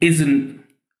isn't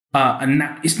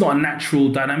it's not a natural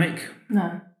dynamic.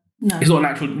 No. It's not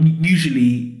natural.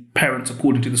 Usually parents are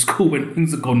called into the school when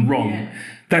things have gone wrong.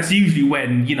 That's usually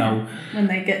when, you know, when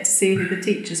they get to see who the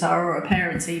teachers are, or a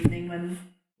parents' evening when,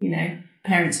 you know,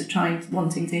 parents are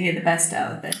wanting to hear the best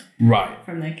out of it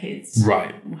from their kids,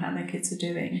 or how their kids are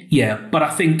doing. But I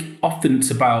think often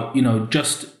it's about, you know,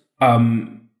 just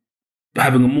having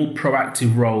a more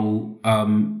proactive role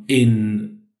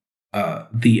in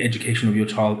the education of your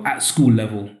child at school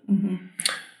level.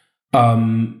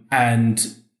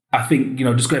 And I think, you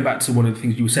know, just going back to one of the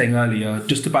things you were saying earlier,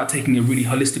 just about taking a really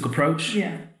holistic approach.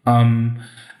 And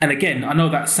again, I know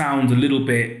that sounds a little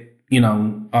bit, you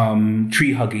know,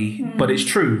 tree huggy, but it's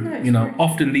true. No, you know, true.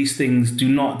 Often these things do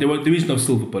not, there is no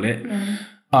silver bullet.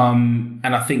 And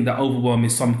I think that overwhelm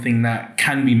is something that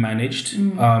can be managed.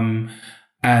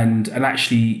 And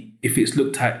actually, if it's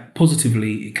looked at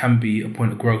positively, it can be a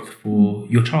point of growth for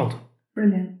your child.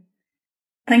 Brilliant.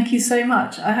 Thank you so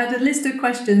much. I had a list of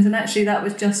questions, and actually that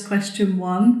was just question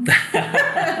 1.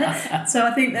 So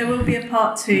I think there will be a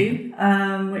part 2,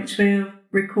 which we'll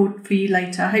record for you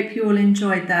later. I hope you all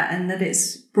enjoyed that, and that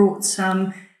it's brought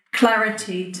some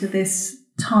clarity to this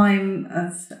time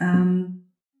of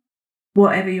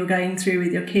whatever you're going through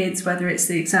with your kids, whether it's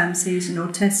the exam season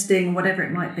or testing, whatever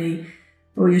it might be,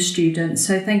 or your students.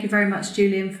 So thank you very much,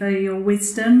 Julian, for your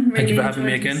wisdom. Thank you for having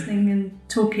me again. Listening and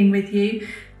talking with you.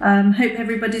 Hope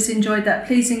everybody's enjoyed that.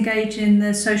 Please engage in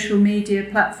the social media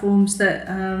platforms that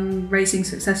Raising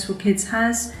Successful Kids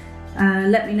has.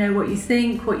 Let me know what you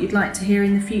think, what you'd like to hear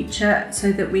in the future,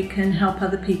 so that we can help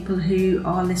other people who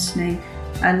are listening.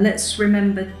 And let's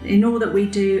remember in all that we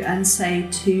do and say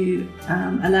to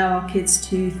allow our kids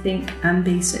to think and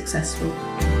be successful.